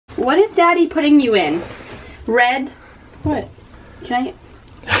What is Daddy putting you in? Red? What? Can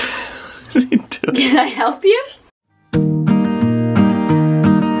I help you?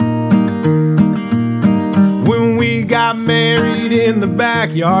 When we got married in the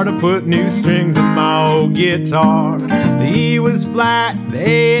backyard, I put new strings in my old guitar. The E was flat, the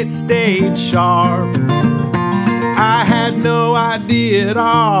A it stayed sharp. I had no idea at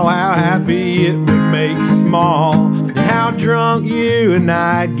all how happy it would make small, and how drunk you and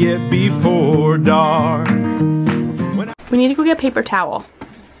I'd get before dark. We need to go get paper towel.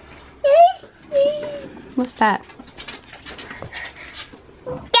 What's that?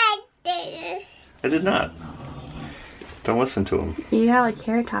 I did not. Don't listen to him. You got like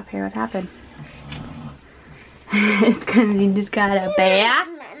carrot top hair. What happened? It's because you just got a bear.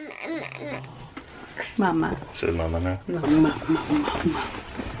 Mama. Say mama now. Mama.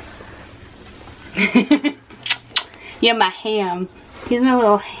 Yeah, my ham. He's my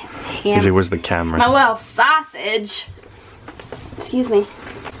little ham. Easy, where's the camera? My little sausage. Excuse me.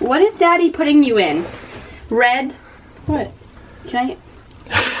 What is Daddy putting you in? Red? What? Can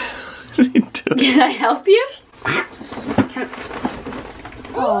I help you?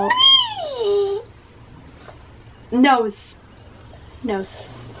 Oh. Nose. Nose.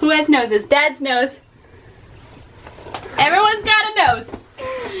 Who has noses? Dad's nose. Everyone's got a nose.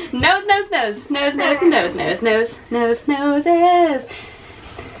 Nose, nose, nose. Nose, nose, nose, nose, nose, nose, noses.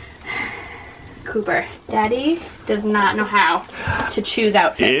 Cooper. Daddy does not know how to choose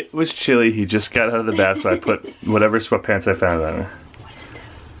outfits. It was chilly. He just got out of the bath, so I put whatever sweatpants I found on him. What is this?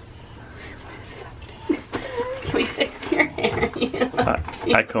 What is happening? Can we fix your hair?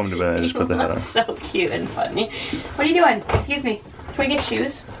 I combed him and I just put the head on. So cute and funny. What are you doing? Excuse me. Can we get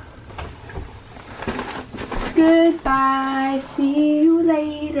shoes? Goodbye. See you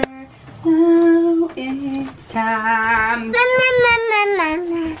later. Now it's time.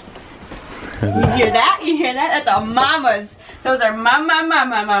 You hear that? You hear that? That's our mamas. Those are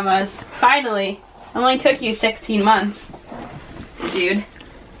mamas. Finally. It only took you 16 months. Dude.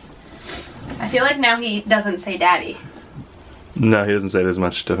 I feel like now he doesn't say daddy. No, he doesn't say it as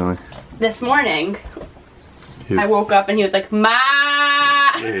much, definitely. This morning, I woke up and he was like, Ma!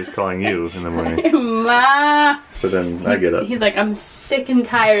 Yeah, he's calling you in the morning. Ma! But then I get up. He's like, I'm sick and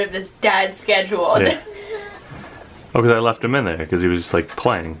tired of this dad schedule. Yeah. Oh, because I left him in there because he was just like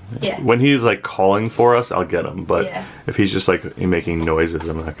playing. Yeah. When he's like calling for us, I'll get him. But yeah. If he's just like making noises,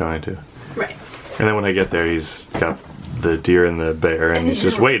 I'm not going to. Right. And then when I get there, he's got the deer and the bear, and he's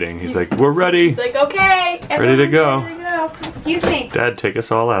just waiing. He's like, "We're ready." He's like, "Okay, ready to go." Ready to go. Excuse me. Dad, take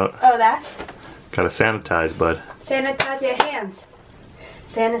us all out. Oh, that. Gotta sanitize, bud. Sanitize your hands.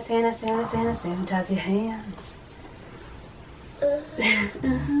 Sanitize your hands.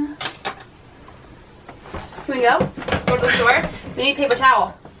 Can we go? Let's go to the store. We need paper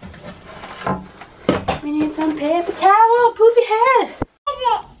towel. We need some paper towel. Poofy head.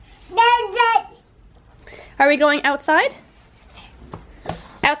 Are we going outside?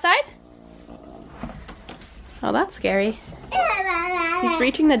 Outside? Oh, that's scary. He's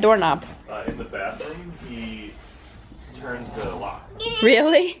reaching the doorknob. In the bathroom, he turns the lock.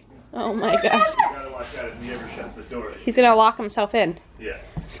 Really? Oh my gosh. You gotta watch out if he ever shuts the door. He's gonna lock himself in. Yeah.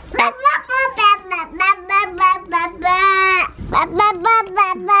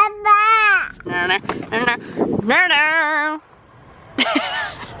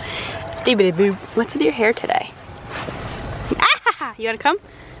 What's with your hair today? Ah, you wanna come?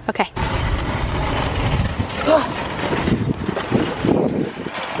 Okay.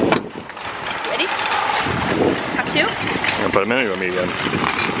 Ready? Up two? Yeah, but a minute ago, maybe.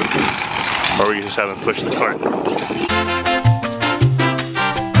 Or we just haven't pushed the cart.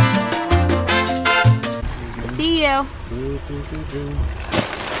 See you.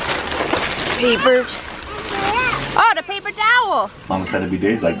 Paper. Oh, the paper towel. Mama said it'd be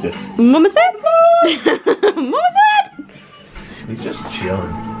days like this. Mama said? Mama said? He's just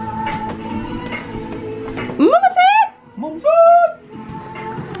chilling. Mama said? Mama said?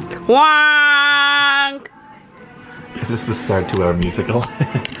 Wonk. Is this the start to our musical?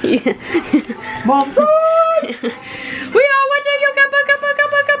 Yeah. Mom said! We are watching you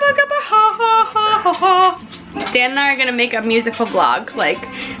ha ha ha ha. Dan and I are gonna make a musical vlog, like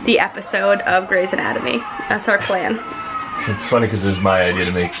the episode of Grey's Anatomy. That's our plan. It's funny because it was my idea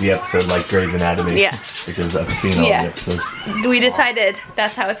to make the episode like Grey's Anatomy. Yeah. Because I've seen all the episodes. We decided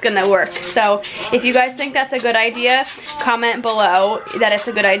that's how it's gonna work. So if you guys think that's a good idea, comment below that it's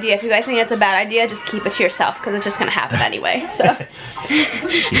a good idea. If you guys think it's a bad idea, just keep it to yourself because it's just gonna happen anyway. So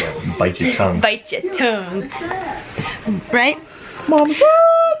yeah, bite your tongue. Bite your tongue. Right? Mom said!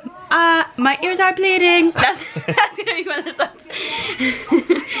 My ears are bleeding. That's gonna be one of the songs.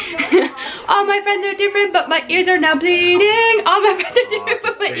 my friends are different, but my ears are now bleeding. All my friends are different,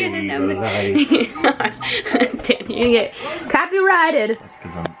 but my ears are now bleeding. Dan, you get copyrighted. That's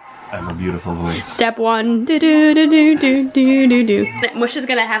because I have a beautiful voice. Step 1, do do do do do do do do. Mush is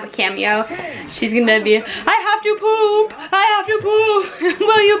gonna have a cameo. She's gonna be, I have to poop, I have to poop.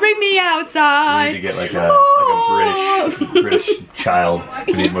 Will you bring me outside? We need to get like a British child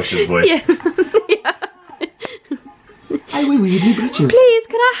to be Mush's voice. Yeah. Yeah. I will eat me britches. Please,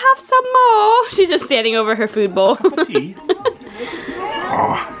 can I have some more? She's just standing over her food bowl. Tea.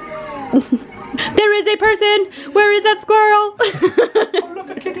 Oh. There is a person. Where is that squirrel? Oh, look,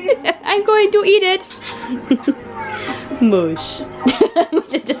 a kitty. I'm going to eat it. Mush.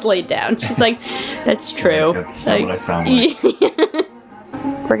 just laid down. She's like, that's true. That's not what I sound like.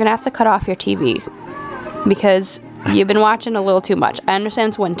 We're gonna have to cut off your TV because you've been watching a little too much. I understand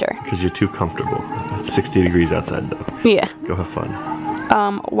it's winter. Because you're too comfortable. It's 60 degrees outside though. Yeah. Go have fun.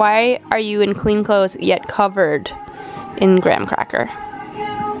 Why are you in clean clothes yet covered in graham cracker?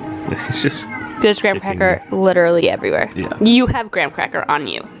 It's just... There's graham cracker literally everywhere. Yeah. You have graham cracker on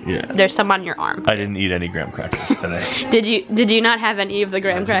you. Yeah. There's some on your arm. I didn't eat any graham crackers today. Did you not have any of the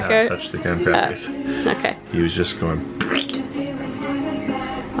graham cracker? I did not touch the graham crackers. Okay. He was just going...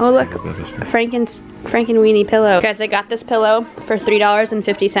 Oh look, Frankenweenie pillow. Guys, I got this pillow for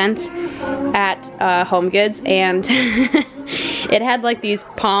 $3.50 at Home Goods, and it had like these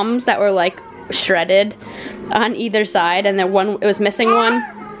palms that were like shredded on either side, and then it was missing one.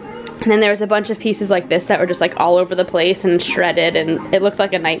 And then there was a bunch of pieces like this that were just like all over the place and shredded, and it looked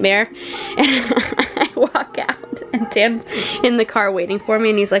like a nightmare. And I walk out and Dan's in the car waiting for me,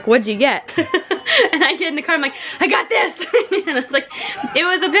 and he's like, what'd you get? And I get in the car, I'm like, I got this. And I was like, it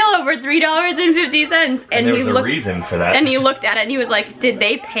was a pillow for $3.50. And there was a reason for that. And he looked at it and he was like, did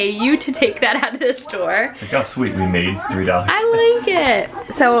they pay you to take that out of the store? It's like, oh sweet, we made $3. I like it.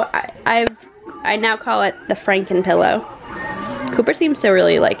 So I now call it the Franken pillow. Cooper seems to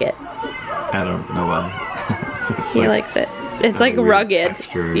really like it. I don't know why. He likes it. It's like rugged.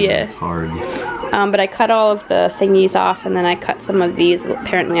 Yeah. It's hard. But I cut all of the thingies off, and then I cut some of these.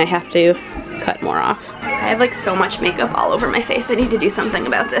 Apparently I have to cut more off. I have like so much makeup all over my face. I need to do something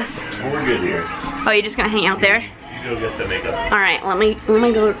about this. Well, we're good here. Oh, you're just gonna hang out there? You go get the makeup. All right, let me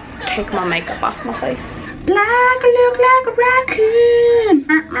go take my makeup off my face. Black look like a raccoon.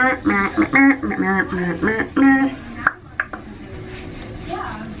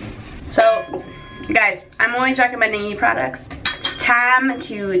 So, guys, I'm always recommending you products. It's time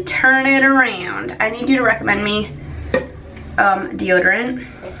to turn it around. I need you to recommend me deodorant,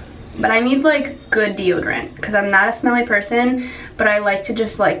 but I need like good deodorant because I'm not a smelly person, but I like to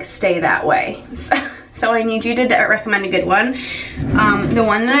just like stay that way. So I need you to recommend a good one. The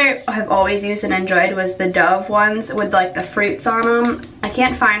one that I have always used and enjoyed was the Dove ones with like the fruits on them. I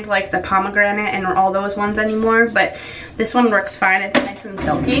can't find like the pomegranate and all those ones anymore, but this one works fine. It's nice and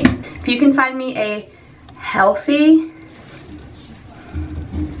silky. If you can find me a healthy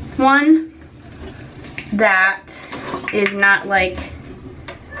one that is not like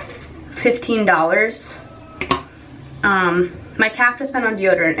 $15, my cap to spend on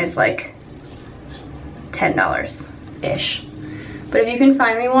deodorant is like $10-ish. But if you can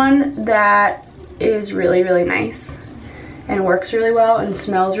find me one that is really, really nice and works really well and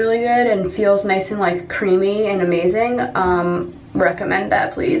smells really good and feels nice and like creamy and amazing, recommend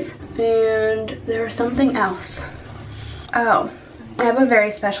that, please. And there was something else. Oh, I have a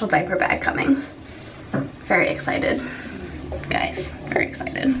very special diaper bag coming. Very excited, guys, very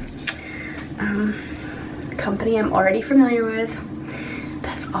excited. Company I'm already familiar with.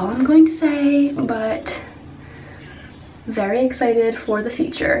 That's all I'm going to say, but very excited for the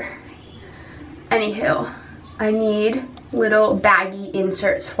future. Anywho, I need little baggy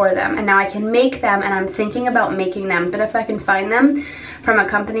inserts for them, and now I can make them, and I'm thinking about making them, but if I can find them from a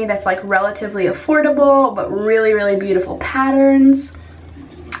company that's like relatively affordable but really, really beautiful patterns,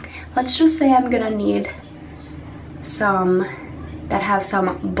 let's just say I'm gonna need some that have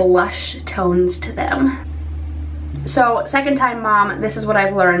some blush tones to them. So, second time mom, this is what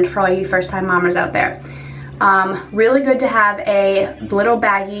I've learned for all you first time mommers out there. Really good to have a little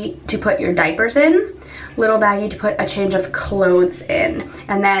baggie to put your diapers in, little baggie to put a change of clothes in,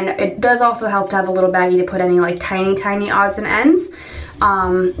 and then it does also help to have a little baggie to put any like tiny odds and ends,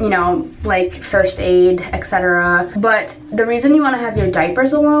 you know, like first aid, etc. But the reason you want to have your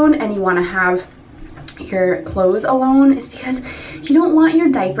diapers alone and you want to have your clothes alone is because you don't want your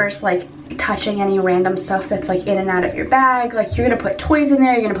diapers like touching any random stuff that's like in and out of your bag. Like, you're gonna put toys in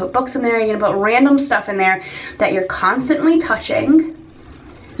there, you're gonna put books in there, you're gonna put random stuff in there that you're constantly touching,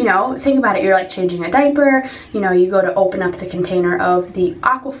 you know, think about it, you're like changing a diaper, you know, you go to open up the container of the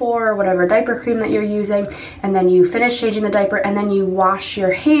Aquaphor or whatever diaper cream that you're using, and then you finish changing the diaper, and then you wash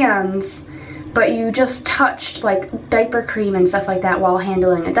your hands, but you just touched like diaper cream and stuff like that while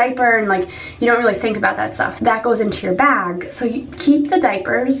handling a diaper, and like you don't really think about that stuff. That goes into your bag. So you keep the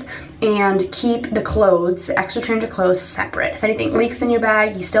diapers and keep the clothes, the extra change of clothes, separate. If anything leaks in your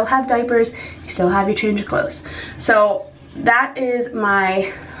bag, you still have diapers, you still have your change of clothes. So that is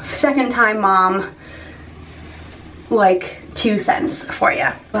my second time mom, like 2 cents for you.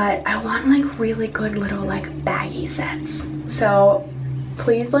 But I want like really good little like baggy sets. So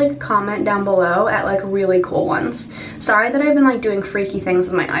please like comment down below at like really cool ones. Sorry that I've been like doing freaky things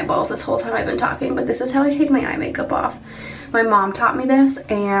with my eyeballs this whole time I've been talking, but this is how I take my eye makeup off. My mom taught me this,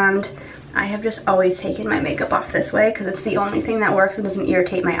 and I have just always taken my makeup off this way because it's the only thing that works and doesn't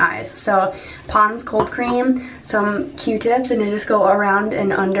irritate my eyes. So Pond's cold cream, some Q-tips, and I just go around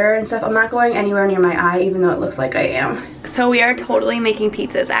and under and stuff. I'm not going anywhere near my eye, even though it looks like I am. So we are totally making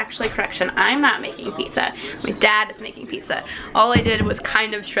pizzas. Actually, correction, I'm not making pizza. My dad is making pizza. All I did was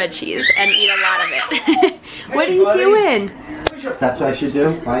kind of shred cheese and eat a lot of it. What are you doing? That's what I should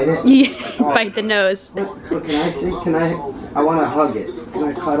do? Bite it? Yeah, bite the nose. What can I see? I want to hug it. Can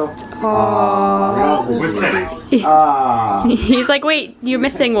I cuddle? He's like, wait, you're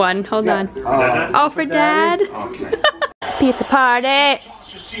missing one. Hold on. Oh, for dad? Pizza party.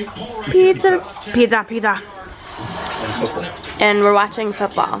 Pizza. Pizza, pizza. And we're watching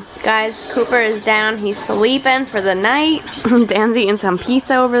football. Guys, Cooper is down. He's sleeping for the night. Dan's eating some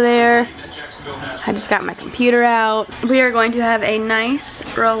pizza over there. I just got my computer out. We are going to have a nice,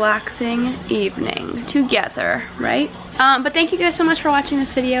 relaxing evening together, right? But thank you guys so much for watching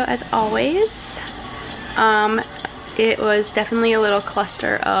this video, as always. It was definitely a little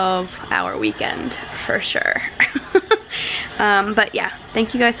cluster of our weekend, for sure. But yeah,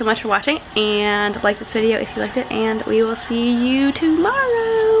 thank you guys so much for watching, and like this video if you liked it, and we will see you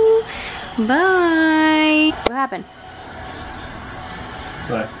tomorrow. Bye. What happened?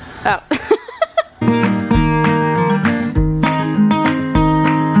 Bye. Oh.